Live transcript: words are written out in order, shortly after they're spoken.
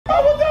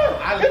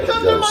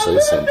better say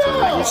something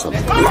or do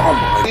something.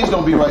 Please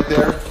don't be right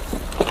there.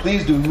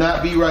 Please do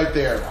not be right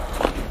there.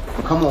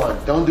 Come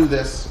on, don't do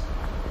this.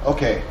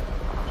 Okay,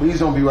 please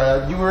don't be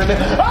right. You were in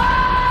there.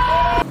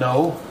 Ah!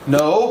 No,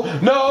 no,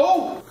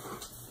 no.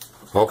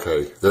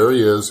 Okay, there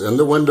he is in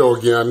the window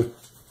again.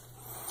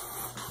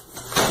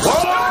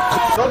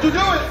 Whoa! Don't you do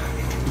it.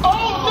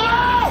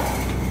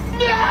 Oh, no!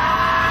 No!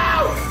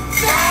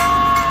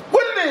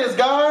 What it is,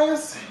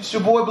 guys? It's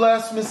your boy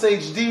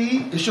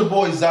BlastphamousHD. It's your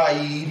boy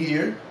Zaid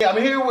here.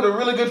 I'm here with a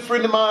really good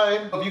friend of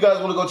mine. If you guys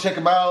want to go check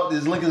him out,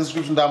 there's a link in the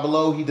description down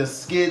below. He does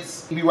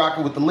skits. He be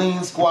rocking with the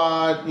Lean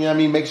Squad. You know what I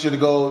mean? Make sure to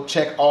go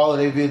check all of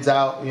their vids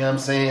out. You know what I'm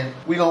saying?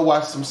 We gonna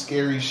watch some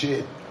scary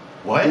shit.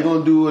 What? We're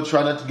gonna do a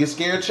try not to get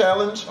scared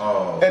challenge.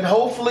 Oh. And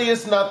hopefully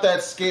it's not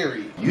that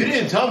scary. You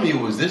didn't tell me it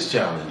was this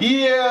challenge.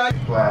 Yeah.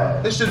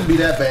 Wow. This shouldn't be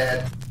that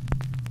bad.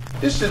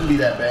 This shouldn't be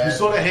that bad. You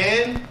saw the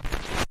hand?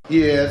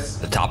 Yes.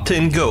 The top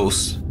 10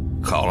 ghosts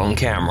caught on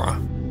camera.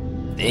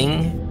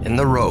 Thing in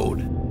the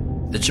road.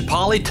 The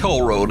Chipali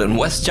Toll Road in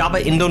West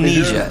Java,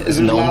 Indonesia is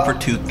known for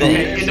two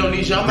things.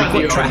 Indonesia, I'm not frequent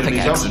near traffic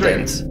Indonesia, I'm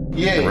straight. accidents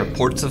Yeah. and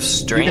reports of You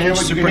strange can hear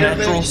what- you can hear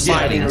supernatural everything? Yeah, I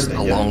can hear sightings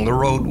everything, along the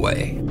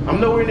roadway. I'm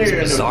nowhere near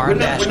Indonesia. Bizarre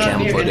dash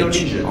cam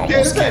footage Yeah, almost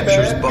this ain't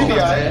captures bad. We be both.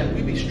 alright.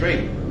 We be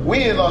straight.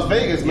 We in Las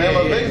Vegas, man. Yeah,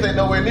 Las yeah. Vegas ain't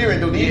nowhere near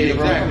Indonesia, Yeah,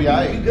 bro. We gonna be exactly.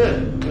 alright. We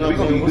good. You know We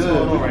gonna be what's good. going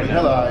We on gonna right be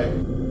hella now? alright.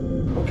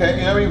 Okay,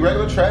 you know what I mean?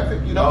 Regular traffic,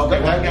 you know. Okay,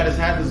 stuff I like got his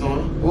hat is on.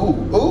 Ooh,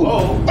 ooh.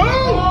 Oh.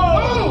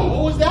 Oh!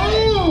 What was that?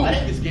 Ooh. I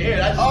didn't get scared.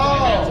 I just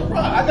got Oh,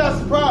 surprised. I got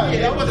surprised.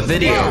 Yeah, that I was The wasn't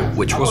video, scared.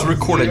 which I was wasn't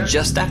recorded scared.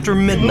 just after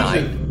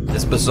midnight,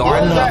 is bizarre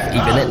What was enough that?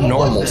 even at What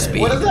normal was that?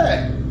 speed. What is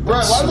that? Right, why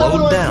does that Slowed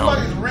look like down,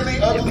 somebody's really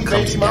it ugly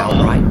becomes baby mama?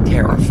 downright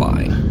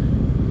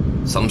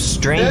terrifying. Some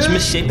strange, Yeah.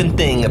 misshapen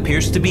thing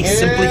appears to be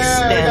simply Yeah,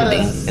 standing they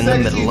got a in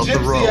the sexy middle of the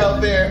gypsy road.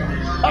 out there.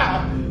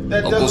 Ha!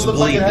 That Locals doesn't look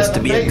like believe it this has to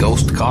a be a face.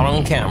 ghost caught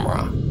on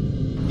camera.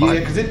 Yeah, But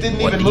because it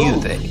didn't what even do move.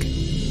 you think?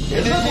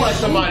 It looked like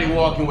somebody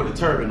walking with a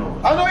turban on.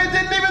 I know it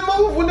didn't even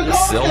move when the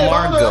car came.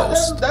 Silmar I know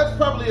ghost. That's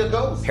probably a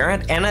ghost.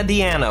 Parent Anna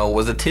Diano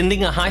was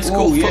attending a high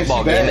school Ooh, yeah,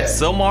 football she game bad. at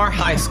Silmar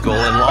High School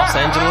in Los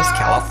Angeles,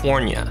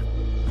 California.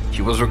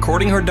 She was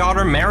recording her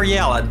daughter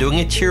Mariella doing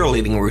a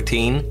cheerleading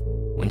routine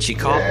when she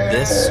caught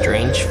this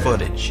strange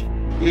footage.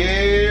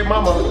 Yeah,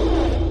 mama.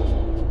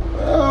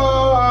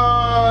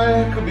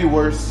 It could be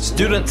worse.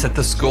 Students at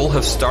the school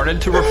have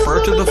started to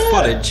refer to the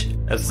footage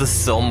as the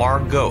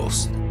Silmar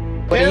ghost.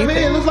 What do you think?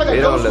 It looks like a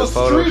ghost was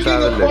streaking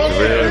across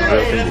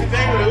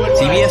the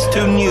CBS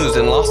 2 News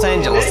in Los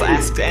Angeles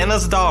asked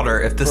Anna's daughter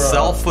if the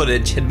cell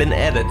footage had been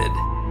edited.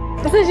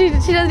 So she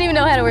doesn't even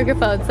know how to work her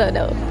phone, so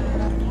no.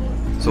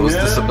 So is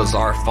this a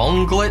bizarre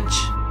phone glitch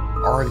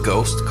or a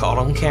ghost caught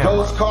on camera?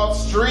 Ghost caught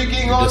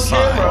streaking on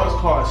Decide. camera.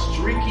 It's called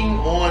streaking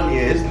on.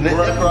 Yeah, it's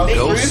Right across the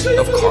Ghost street.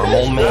 of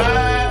Carmel,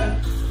 Maine.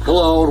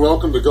 Hello and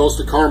welcome to Ghost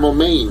of Carmel,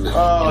 Maine.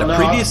 Oh, In a no,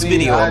 previous I've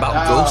video seen about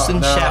that. ghosts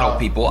and No, shadow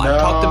people, I no.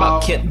 talked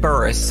about Kent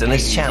Burris and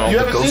his channel, You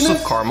The haven't Ghosts seen of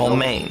this? Carmel,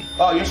 Maine.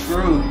 Oh, you're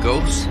screwed.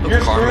 Ghosts of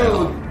You're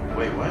Carmel. screwed.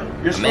 Wait, what?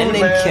 You're A screwed, man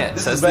named man. Kent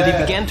This says is that he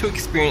bad. began to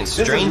experience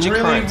This is strange really,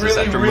 occurrences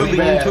really, after really moving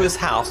bad. into his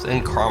house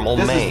in Carmel,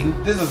 This Maine.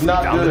 is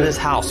not Found that good. his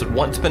house had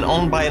once been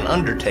owned by an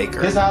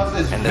undertaker, His house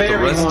is and that the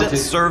very residence haunted.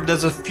 served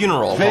as a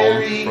funeral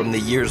Very, home from the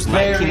years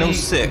very,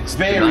 1906 to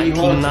very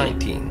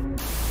 1919.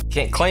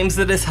 Kent claims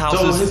that his house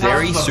So is his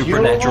very house is a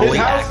funeral home? supernaturally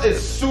His house active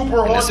is super and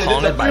haunted. is It's a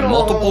haunted by funeral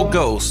multiple home,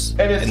 ghosts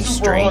and it's and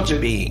super strange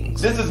haunted.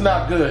 beings. This is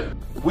not good.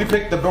 We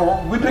picked the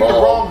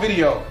wrong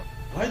video.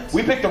 What?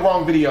 We picked the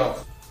wrong video.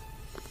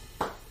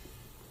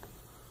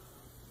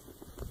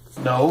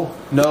 No,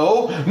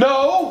 no,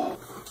 no!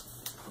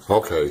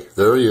 Okay,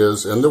 there he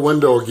is in the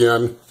window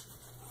again.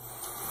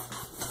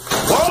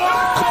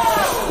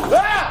 Whoa!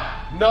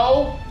 Ah!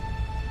 No,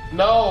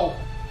 no,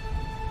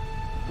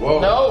 Whoa.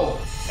 no.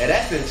 Hey,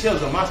 that sent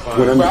chills on my spine.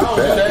 Went Bro, under I the don't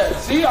do bed.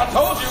 that. See, I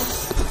told you.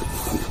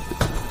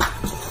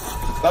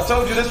 I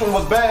told you this one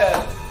was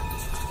bad.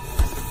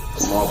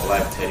 Small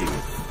black teddy.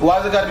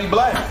 Why's it gotta be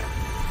black?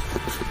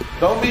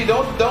 Don't you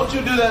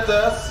do that to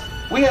us.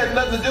 We had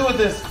nothing to do with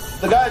this.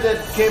 The guy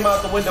that came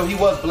out the window, he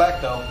was black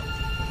though.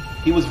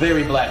 He was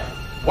very black.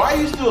 Why are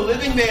you still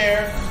living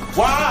there?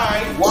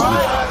 Why? Why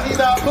has he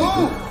not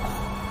moved?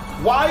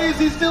 Why is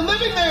he still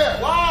living there?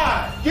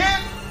 Why? Get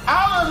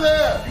out of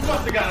there! You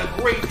must have got a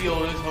great deal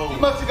on this home.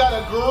 He must have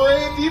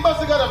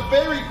got a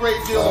very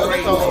great deal on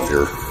this home.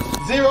 Here.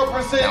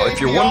 0% Now, if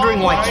you're APR, wondering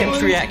why why Kent's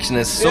would- reaction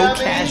is so You know what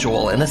I mean?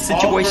 casual in a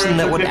situation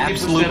that would 50%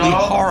 absolutely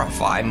off?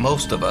 horrify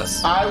most of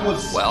us, I would,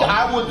 well,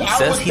 he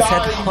says he's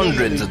had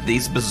hundreds of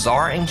these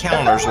bizarre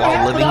encounters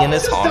while living in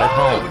his haunted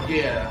home.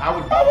 Yeah, I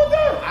would. I would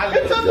die. I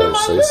It's live- under You my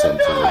gotta say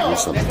something or window. do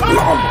something.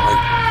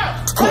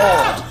 Ah! Oh my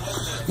God!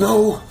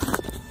 No!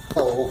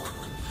 Oh.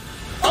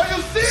 Are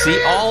you serious?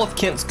 See all of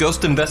Kent's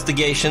ghost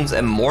investigations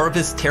and more of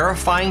his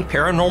terrifying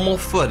paranormal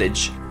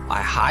footage,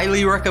 I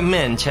highly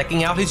recommend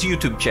checking out his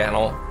YouTube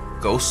channel,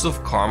 Ghosts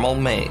of Carmel,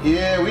 Maine.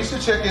 Yeah, we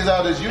should check his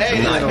out his YouTube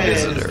Hey, Night this channel. man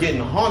is visitor.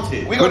 getting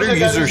haunted. We gonna Twitter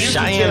check out user his YouTube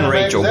Cheyenne channel,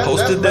 man, Rachel 'cause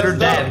posted that her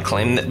messed up. dad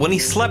claimed that when he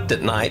slept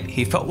at night,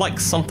 he felt like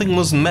something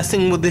was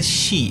messing with his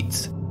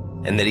sheets.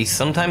 and that he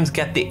sometimes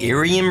got the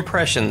eerie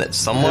impression that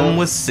someone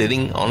was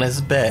sitting on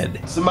his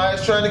bed.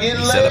 Somebody's trying to get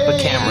He laid. set up a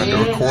camera to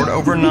record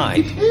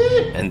overnight,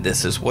 and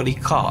this is what he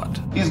caught.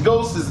 These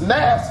ghosts is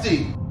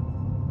nasty.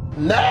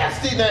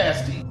 Nasty,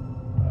 nasty.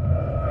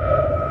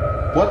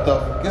 What the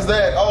fuck is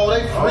that? Oh,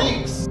 they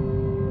freaks.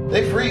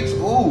 They freaks.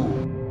 Ooh.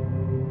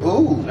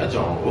 Ooh. That's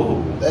on.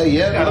 Ooh. Hey,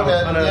 yeah, Got look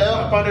at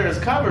up under his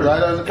cover.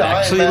 Right under the It cover.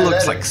 actually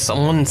looks like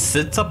someone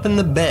sits up in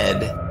the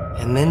bed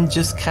and then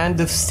just kind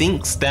of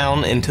sinks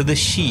down into the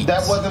sheets.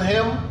 That wasn't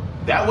him?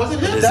 That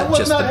wasn't him. Is that it was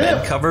just the not bed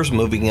him. covers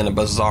moving in a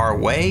bizarre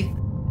way?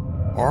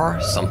 Or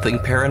something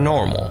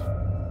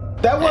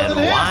paranormal? That wasn't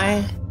And him.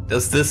 why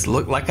does this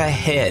look like a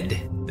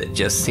head that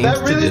just seems That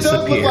really to does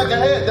look disappear? like a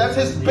head. That's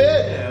his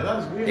bed. Yeah,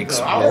 that's weird.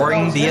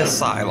 Exploring the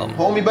asylum.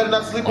 Homie better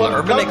not sleep On on the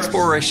the Urban covers.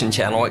 Exploration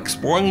Channel,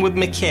 Exploring with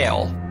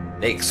Mikhail,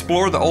 they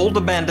explore the old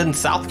abandoned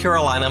South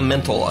Carolina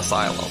mental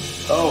asylum.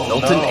 Oh,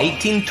 Built no. in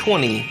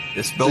 1820,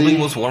 this building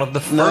See? was one of the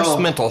first No.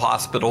 mental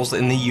hospitals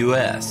in the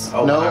U.S.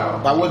 Oh, No,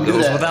 wow. I wouldn't It do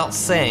goes that. without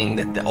saying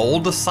that the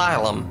old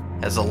asylum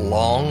has a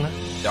long,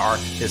 dark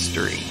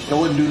history. I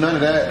wouldn't do none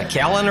of that.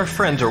 Cal and her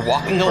friends are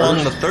walking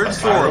along the third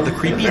floor of the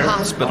creepy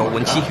hospital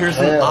when she hears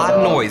an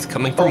odd noise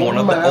coming from one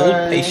of the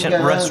old patient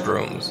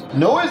restrooms.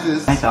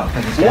 Noises? This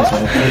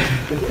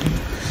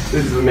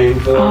is the main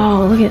floor.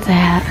 Oh, look at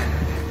that.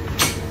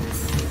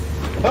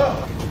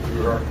 Oh,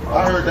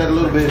 I heard that a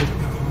little bit.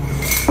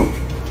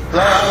 I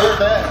heard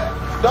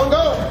that. Don't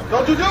go.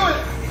 Don't you do it.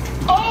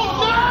 Oh,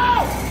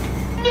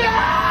 no! No!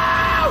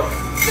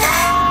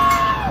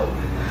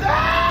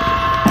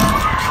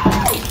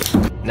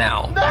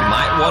 Now, you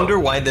might wonder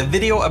why the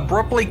video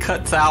abruptly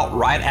cuts out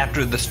right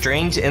after the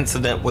strange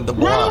incident with the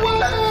Run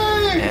blind.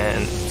 away!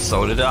 And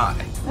so did I.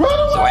 Run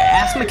away! So I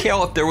asked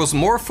Mikhail if there was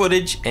more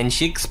footage, and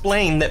she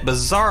explained that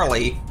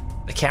bizarrely,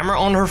 the camera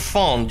on her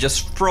phone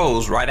just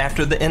froze right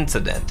after the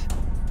incident.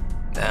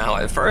 Now,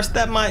 at first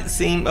that might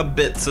seem a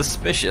bit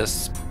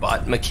suspicious,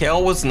 but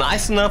Mikhail was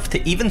nice enough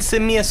to even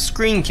send me a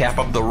screen cap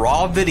of the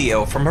raw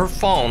video from her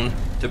phone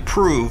to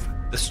prove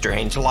the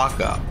strange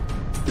lockup.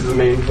 This is the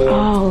main floor.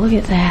 Oh, look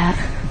at that.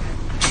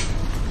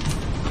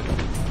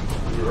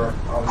 You're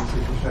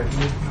obviously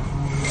protected.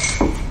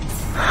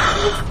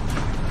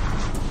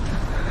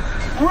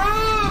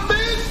 Run,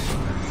 bitch!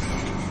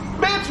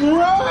 Bitch,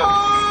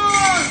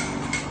 run!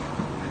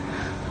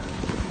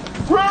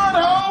 Run,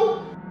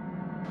 ho!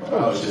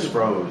 Oh, it just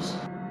froze.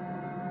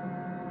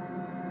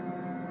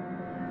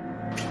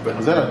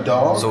 Is that a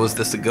dog? So is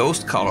this a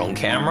ghost caught on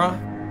camera?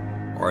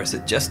 Or is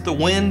it just the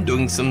wind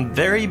doing some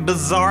very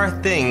bizarre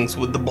things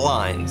with the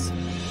blinds?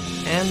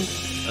 And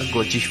a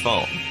glitchy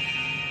phone.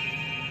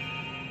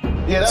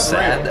 Yeah, that's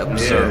Sad real.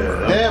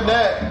 observer. Damn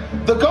that.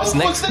 The ghost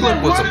This next was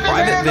clip was a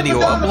private video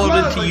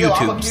uploaded to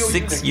YouTube YouTube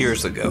 6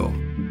 years ago.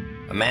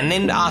 A man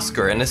named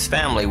Oscar and his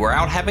family were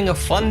out having a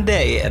fun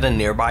day at a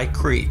nearby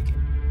creek.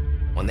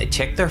 When they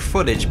checked their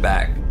footage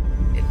back,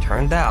 it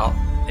turned out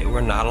they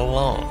were not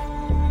alone.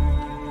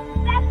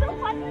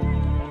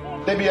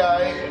 They be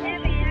alright.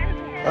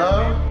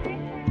 Huh?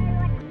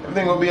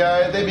 Everything gonna be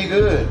alright. They be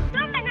good.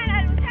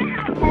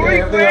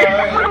 Yeah, everything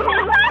alright.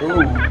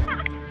 Ooh.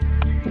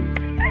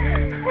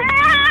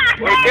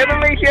 ¿Qué no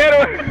me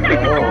hicieron?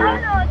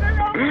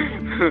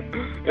 Oh.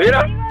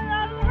 Mira.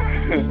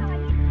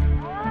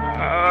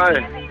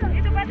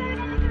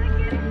 Ay.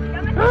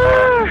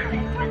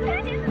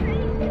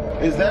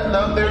 Is that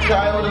not their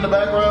child in the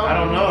background? I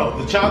don't know.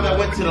 The child that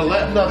went to the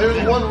left. No,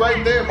 there's one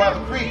right there by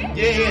the creek.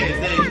 Yeah.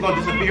 Is he gonna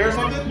disappear or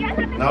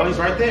something? No, he's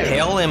right there.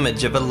 Pale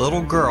image of a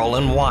little girl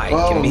in white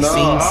Oh, can be no.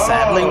 seen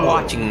sadly Oh.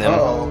 watching them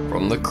Uh-oh.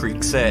 from the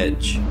creek's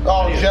edge.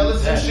 All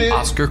jealous and shit.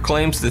 Oscar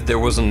claims that there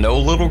was no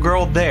little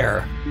girl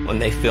there when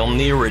they filmed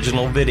the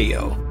original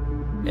video.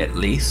 At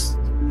least,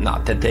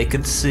 not that they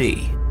could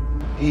see.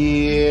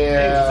 Hey,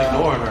 just Yeah.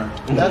 ignoring her.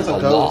 That's a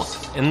A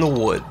ghost. walk in the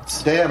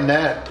woods. Damn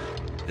that.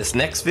 This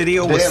next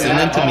video was Damn,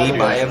 sent in to me oh,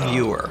 by a yeah.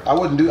 viewer. I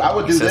would do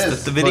He says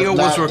this. that the video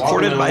but was not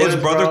recorded walking by in the his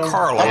woods, brother bro.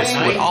 Carlos, I who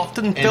mean, would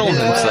often and film his-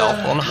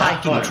 himself on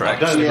hiking fun.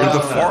 treks Done, through yeah. the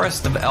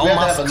forest of El We have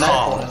to have a knife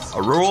on Mascal, us.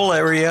 a rural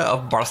area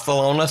of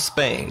Barcelona,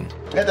 Spain.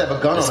 You had to have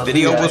a gun This on us.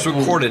 video Yeah. was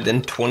recorded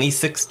in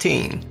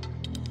 2016.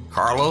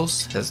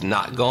 Carlos has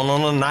not gone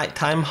on a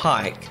nighttime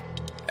hike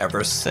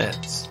ever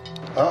since.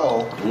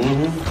 Uh-oh.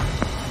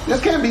 This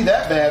can't be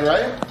that bad,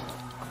 right?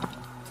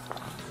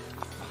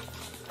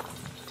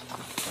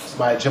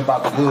 Somebody jump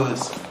out the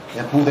woods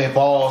and pull their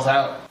balls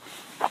out.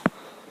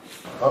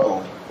 Uh-oh.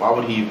 Why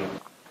would he even?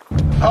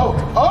 Oh!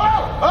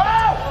 Oh!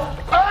 Oh!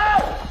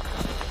 Oh!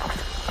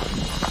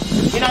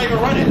 He's not even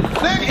running.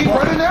 Nigga, he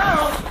running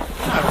now.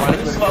 He's not running.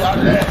 He's slow. Out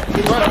of that.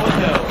 He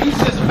running. He's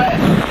just fat.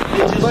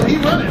 But he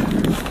running.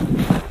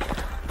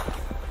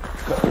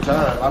 Couple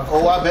times.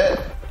 I bet.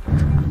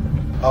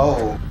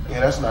 Oh, yeah,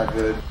 that's not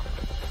good.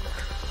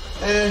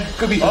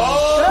 Could be.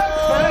 Oh!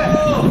 That's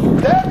bad.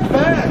 That's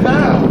bad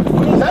now.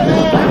 That's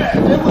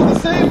bad. It was the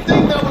same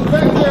thing that was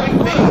back there.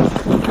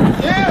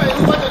 Yeah, it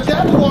was like a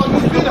Jabberwock.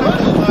 He's being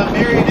hunted.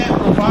 Marionette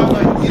for 5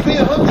 minutes. He's being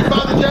hunted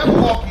by the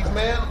Jabberwockies,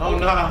 man. Oh,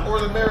 nah. Or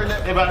the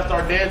marionette. They about to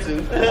start dancing.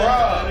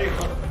 Bruh.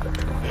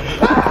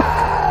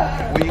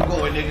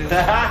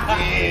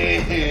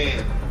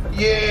 Yeah.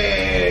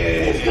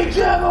 It's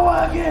the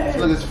Jabberwocky.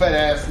 Look, his fat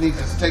ass needs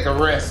to take a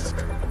rest.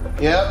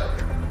 Yep.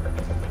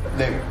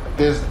 Nigga,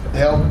 there's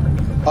help.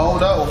 Oh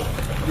no.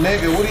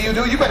 Nigga, what do?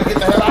 You better get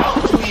the hell out.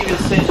 Why would you even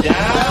sit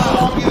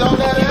down? He's on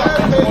that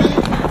ass, baby.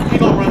 He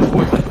gonna run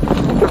towards it.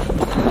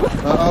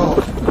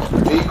 Uh-oh.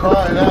 He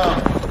crying now.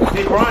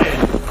 He crying.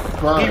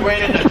 Crying. He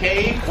ran in the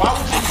cave. Why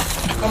would you?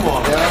 Come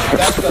on. Yeah,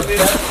 that's the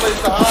best place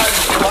to hide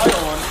with the light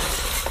on.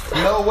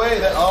 No way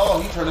that,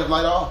 he turned his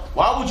light off.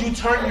 Why would you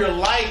turn your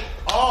light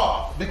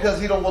off? Because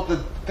he don't want the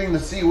thing to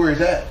see where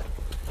he's at.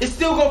 It's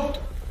still going.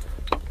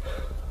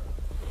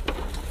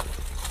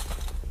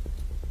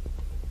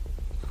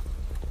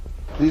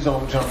 Please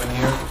don't jump in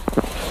here.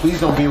 Please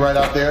don't be right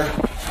out there.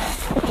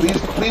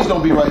 Please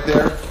don't be right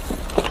there.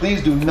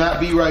 Please do not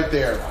be right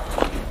there.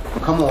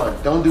 Come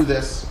on, don't do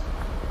this.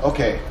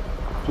 Okay.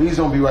 Please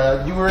don't be right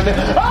out. You were in there.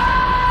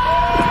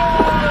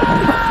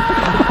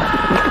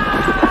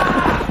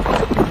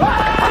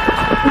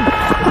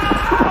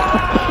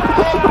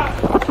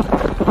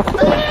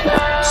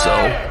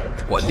 So,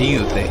 what do you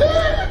think?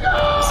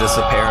 Is this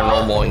a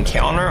paranormal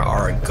encounter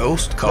or a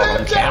ghost caught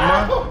on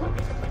camera?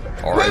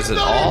 Or is it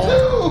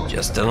all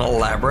just an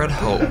elaborate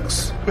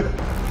hoax?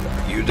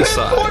 You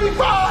decide.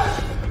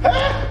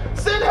 45!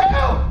 Send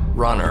help!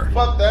 Runner.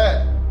 Fuck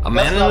that. A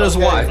man and his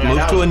wife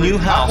moved to a new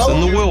house in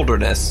the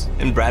wilderness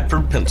in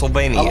Bradford,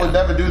 Pennsylvania. I would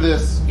never do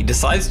this. He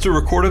decides to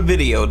record a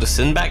video to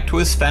send back to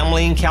his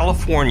family in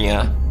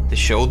California to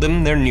show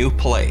them their new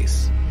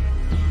place.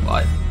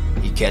 But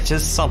he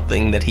catches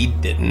something that he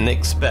didn't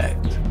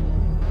expect.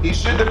 He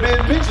should have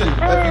been pitching if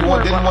he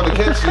didn't want to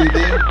catch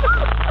anything.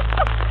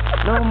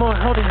 No more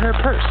holding her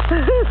purse.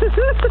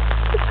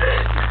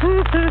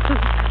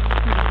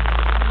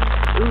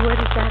 Ooh, what is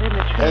that in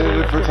the tree?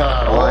 Edited for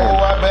time. Oh, I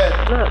bet.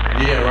 Look.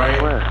 Yeah,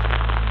 right. Where?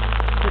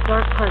 The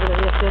dark part of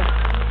it up there.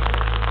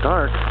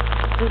 Dark?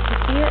 Did you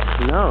see it?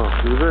 No.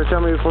 You better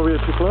tell me before we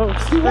get too close.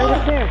 See Right what?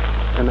 up there.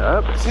 And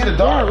up? See the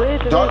dark, Yeah, way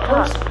at the dark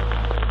very top. person?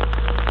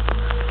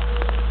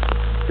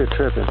 You're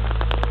tripping.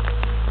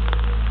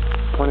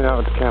 Point it out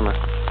with the camera.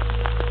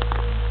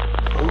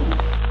 Ooh.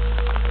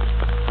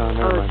 Oh,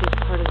 never Oh, mind. it's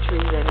just part of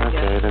trees, I guess.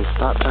 Okay, then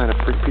stop trying to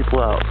freak people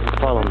out.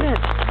 Follow me. Good.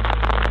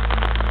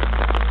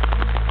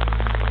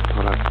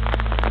 Hold on.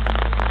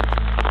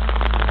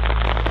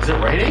 Is it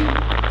raining?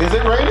 Is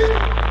it raining?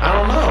 I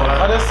don't know.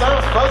 Oh, that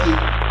sounds fuzzy. Is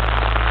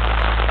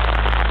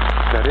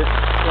that it?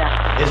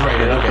 Yeah. It's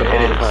raining. Okay,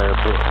 it is. Bonfire,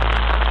 but-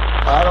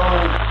 I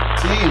don't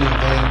see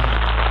anything.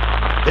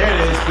 There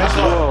it is.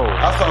 Whoa.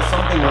 I saw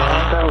something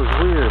wrong. That was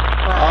weird.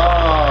 Oh,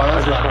 I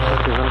that's just not saw good.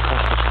 something run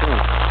across the screen.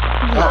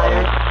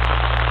 Uh-oh.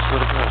 What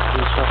is that?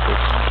 Who stopped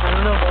this? I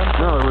don't know, man.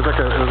 No, it was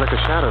like a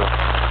shadow.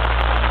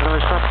 How do I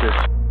stop this?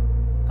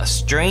 A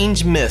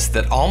strange mist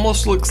that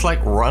almost looks like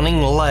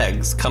running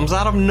legs comes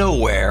out of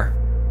nowhere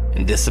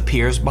and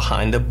disappears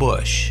behind a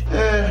bush.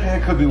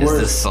 It could be Is worse.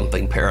 this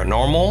something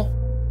paranormal?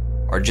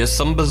 Or just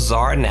some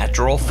bizarre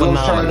natural Ghost trying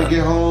to phenomenon?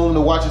 get home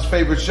to watch his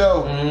favorite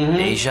show.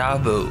 Deja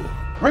vu.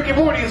 Rick and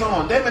Morty is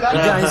on. Damn it. Two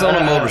guys on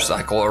a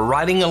motorcycle are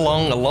riding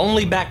along a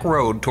lonely back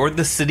road toward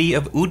the city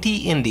of Uti,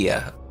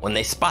 India, when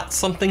they spot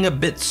something a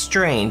bit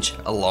strange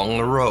along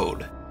the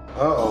road.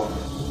 Uh-oh.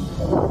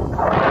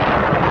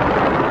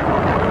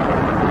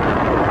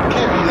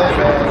 Can't be that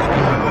bad.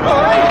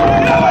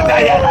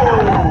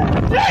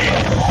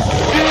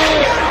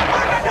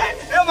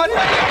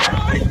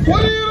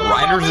 What are you The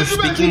riders are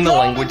speaking the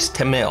language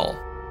Tamil,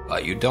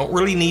 but you don't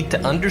really need to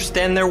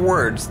understand their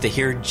words to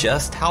hear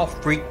just how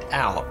freaked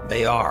out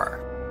they are.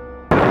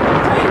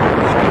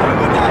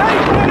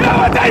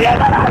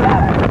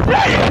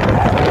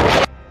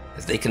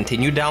 As they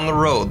continue down the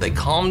road, they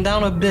calm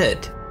down a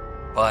bit,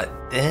 but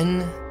then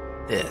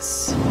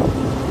this.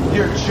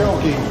 You're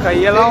joking.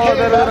 Cayelo, They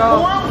came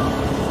back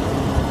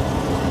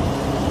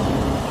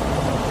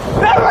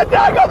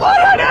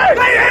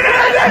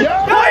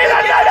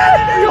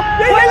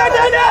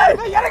for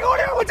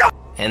him?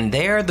 And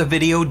there the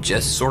video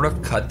just sort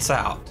of cuts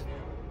out.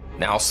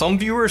 Now, some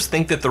viewers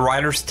think that the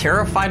writer's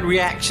terrified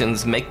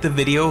reactions make the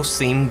video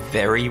seem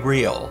very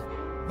real.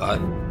 But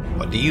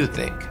what do you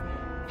think?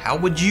 How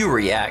would you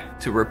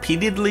react to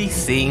repeatedly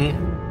seeing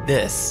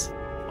this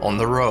on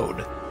the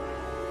road?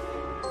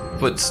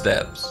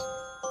 Footsteps.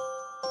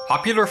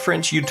 Popular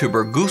French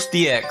YouTuber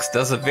GousteDX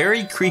does a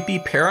very creepy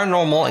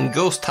paranormal and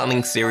ghost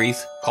hunting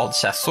series called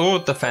Chasseur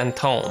de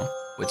Fantômes,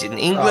 which in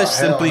English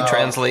hell simply no.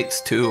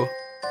 translates to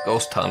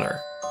Ghost Hunter.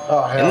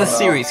 Oh, hell In the no.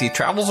 series, he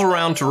travels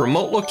around to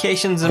remote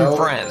locations in Nope.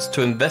 France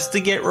to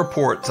investigate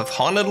reports of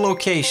haunted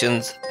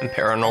locations and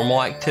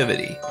paranormal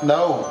activity.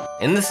 No.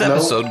 In this Nope.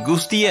 episode,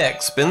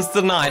 GousteDX spends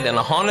the night in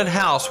a haunted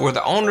house where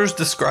the owners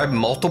describe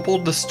multiple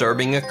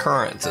disturbing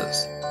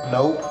occurrences.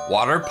 Nope.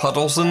 Water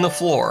puddles in the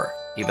floor,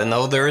 even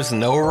though there is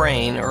no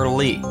rain or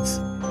leaks.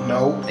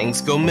 Nope.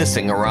 Things go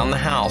missing around the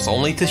house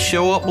only to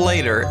show up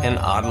later in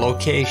odd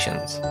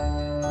locations.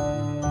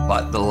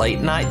 But the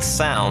late night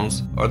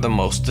sounds are the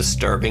most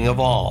disturbing of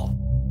all.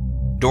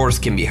 Doors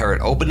can be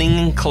heard opening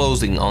and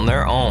closing on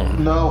their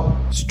own. No.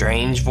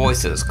 Strange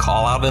voices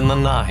call out in the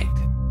night.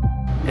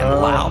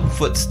 and loud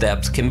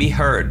footsteps can be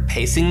heard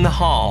pacing the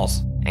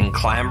halls and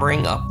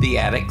clambering up the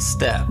attic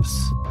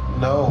steps.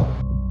 No.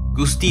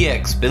 Goosty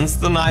X spends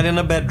the night in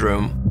a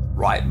bedroom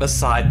right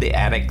beside the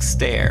attic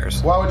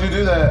stairs. Why would you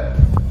do that?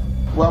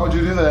 Why would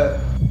you do that?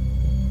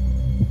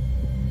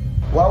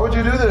 Why would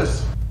you do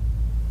this?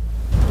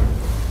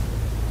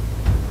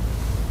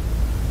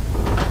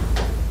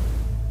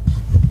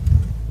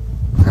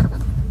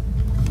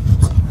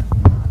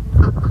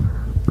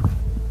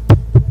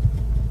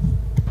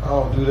 I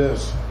don't do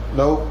this.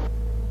 Nope.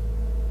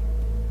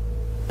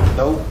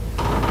 Nope.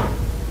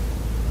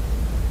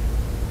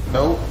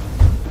 Nope.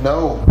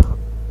 No.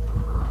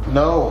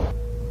 No.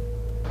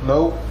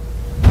 Nope.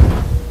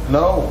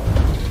 No.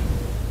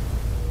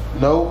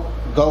 Nope.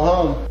 Go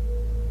home.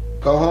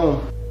 Go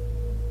home.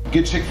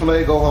 Get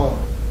Chick-fil-A, go home.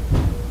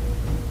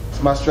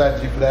 It's my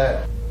strategy for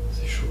that.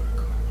 C'est chaud là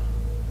quand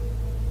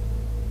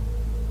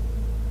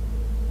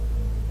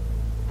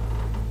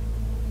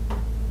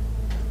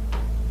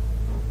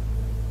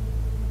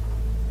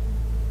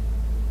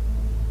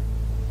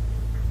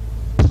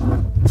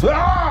même.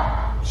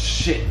 Ah!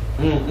 Shit.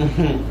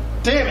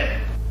 Damn it.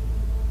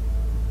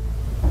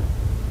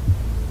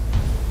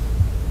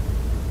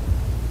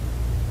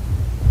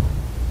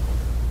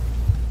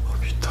 Oh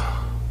putain.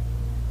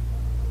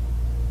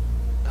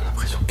 T'as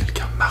l'impression que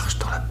quelqu'un marche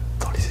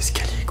dans les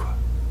escaliers quoi.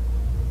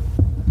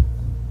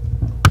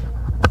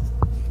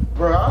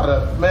 Bro,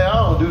 man, I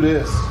don't do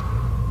this.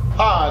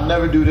 I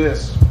never do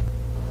this.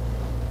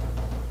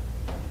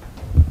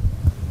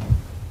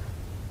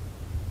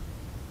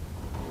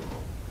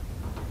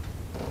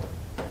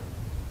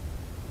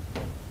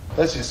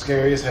 That's just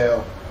scary as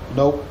hell.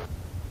 Nope.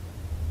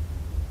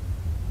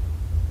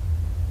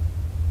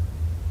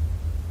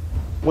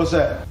 What's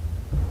that?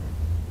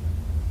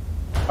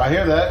 I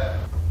hear that.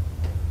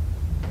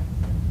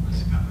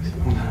 C'est pas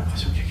possible. On a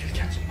l'impression qu'il y a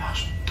quelqu'un qui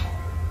marche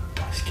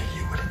dans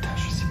l'escalier ou à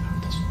l'étage, je sais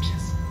pas, dans une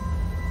pièce.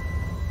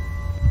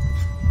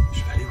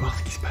 Je vais aller voir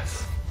ce qui se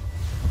passe.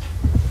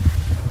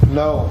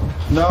 No,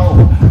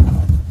 no.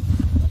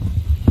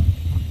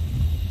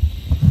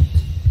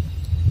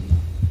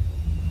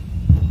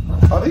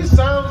 Are these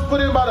sounds put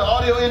in by the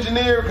audio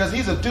engineer? Because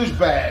he's a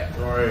douchebag.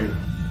 Right.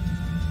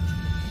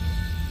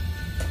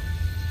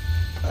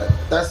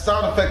 That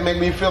sound effect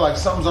made me feel like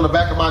something's on the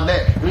back of my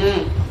neck.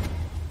 I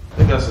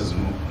think that's his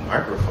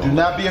microphone. Do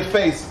not be a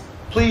face.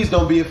 Please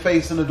don't be a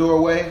face in the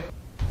doorway.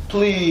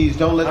 Please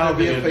don't let there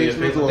be a face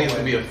in the I think it's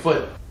gonna be doorway. a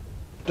foot.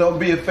 Don't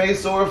be a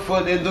face or a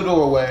foot in the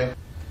doorway.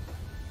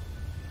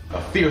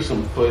 A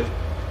fearsome foot.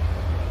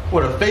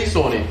 With a face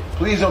on it.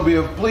 Please don't be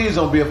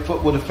a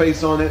foot with a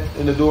face on it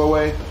in the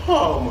doorway.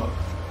 Oh my.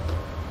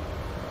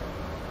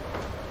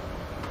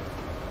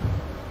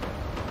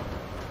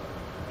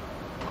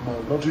 Come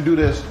on, don't you do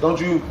this. Don't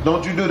you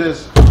do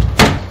this.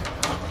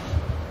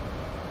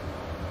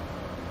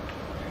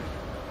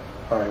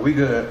 All right, we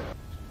good.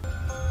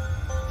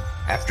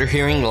 After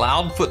hearing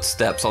loud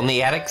footsteps on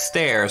the attic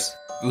stairs,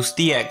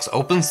 Goosty X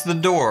opens the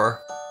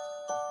door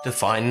to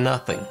find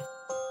nothing.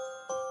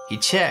 He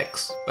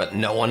checks, but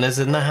no one is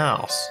in the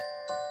house.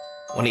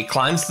 When he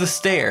climbs the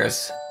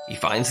stairs, he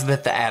finds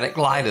that the attic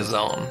light is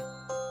on,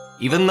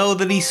 even though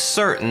that he's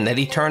certain that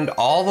he turned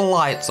all the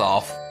lights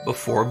off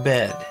before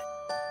bed.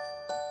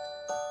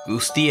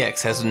 Goosty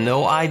X has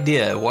no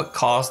idea what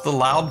caused the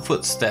loud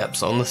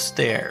footsteps on the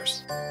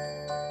stairs.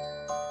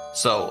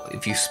 So,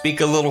 if you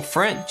speak a little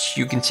French,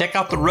 you can check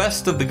out the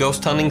rest of the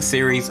ghost hunting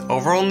series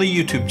over on the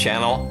YouTube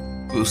channel,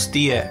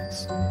 Goosty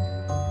X.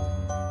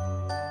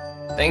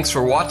 Thanks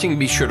for watching.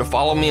 Be sure to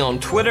follow me on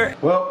Twitter.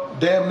 Well,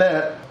 damn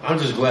that. I'm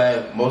just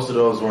glad most of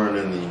those weren't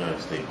in the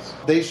United States.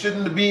 They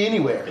shouldn't be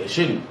anywhere. They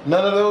shouldn't.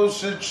 None of those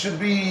should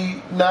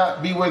be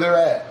not be where they're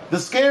at. The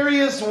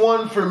scariest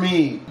one for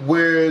me,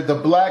 where the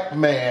black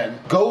man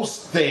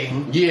ghost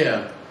thing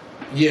Yeah,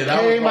 that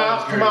came was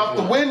out from out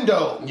the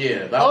window.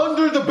 Yeah,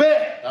 Under the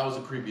bed. That was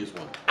the creepiest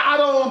one. I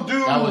don't do.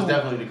 That was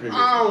definitely the creepiest.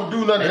 I don't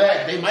do none of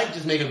that. They might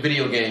just make a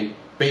video game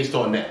based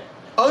on that.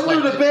 Under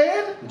the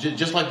bed?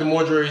 Just like the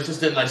mortuary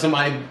assistant, like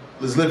somebody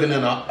was living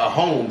in a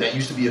home that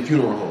used to be a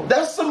funeral home.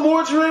 That's some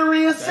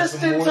mortuary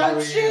assistant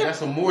type shit. That's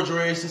some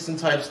mortuary assistant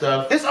type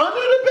stuff. It's under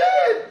the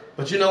bed.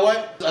 But you know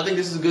what? I think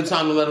this is a good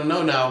time to let him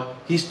know now.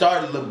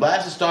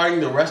 Blast is starting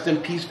the Rest in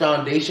Peace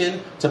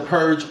Foundation to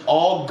purge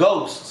all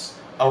ghosts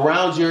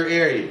around your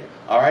area.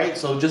 All right?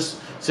 So just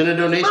send a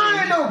donation.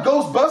 I ain't no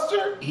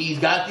Ghostbuster. He's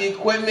got the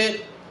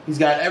equipment. He's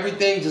got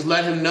everything. Just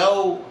let him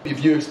know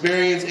if you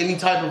experience any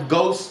type of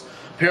ghost,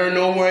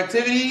 paranormal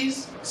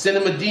activities. Send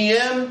him a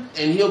DM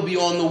and he'll be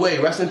on the way.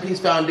 Rest in Peace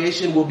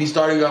Foundation will be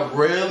starting up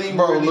really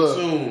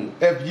soon.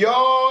 If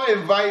y'all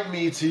invite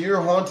me to your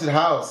haunted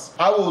house,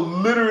 I will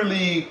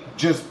literally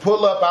just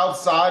pull up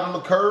outside on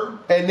the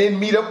curb and then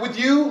meet up with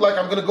you. Like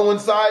I'm gonna go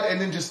inside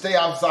and then just stay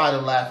outside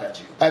and laugh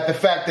at you at the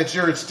fact that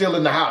you're still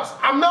in the house.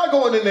 I'm not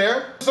going in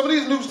there. Some of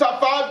these news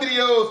top 5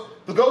 videos,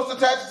 the ghost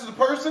attaches to the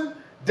person.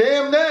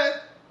 Damn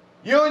that.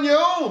 You're on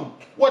your own.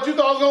 What you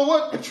thought I was gonna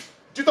what?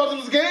 You thought it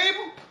was a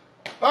game?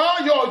 Oh,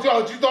 yo,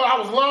 you thought I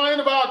was lying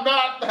about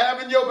not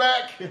having your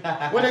back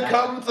when it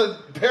comes to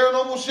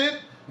paranormal shit?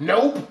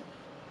 Nope.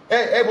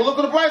 Hey, but look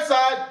on the bright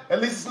side.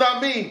 At least it's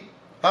not me.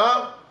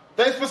 Huh?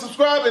 Thanks for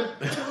subscribing.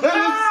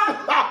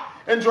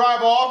 And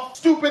drive off.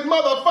 Stupid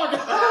motherfucker.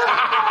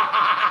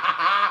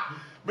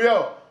 But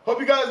yo, hope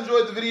you guys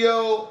enjoyed the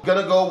video.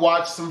 Gonna go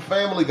watch some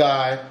Family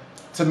Guy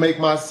to make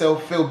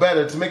myself feel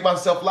better, to make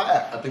myself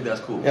laugh. I think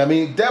that's cool. I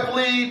mean,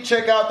 definitely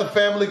check out the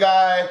Family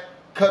Guy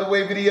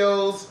cutaway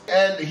videos.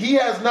 And he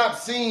has not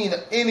seen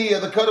any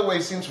of the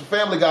cutaway scenes from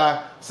Family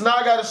Guy, so now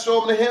I gotta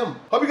show them to him.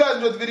 Hope you guys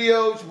enjoyed the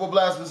video. It's your boy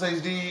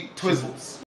BlastphamousHD. Twizzles.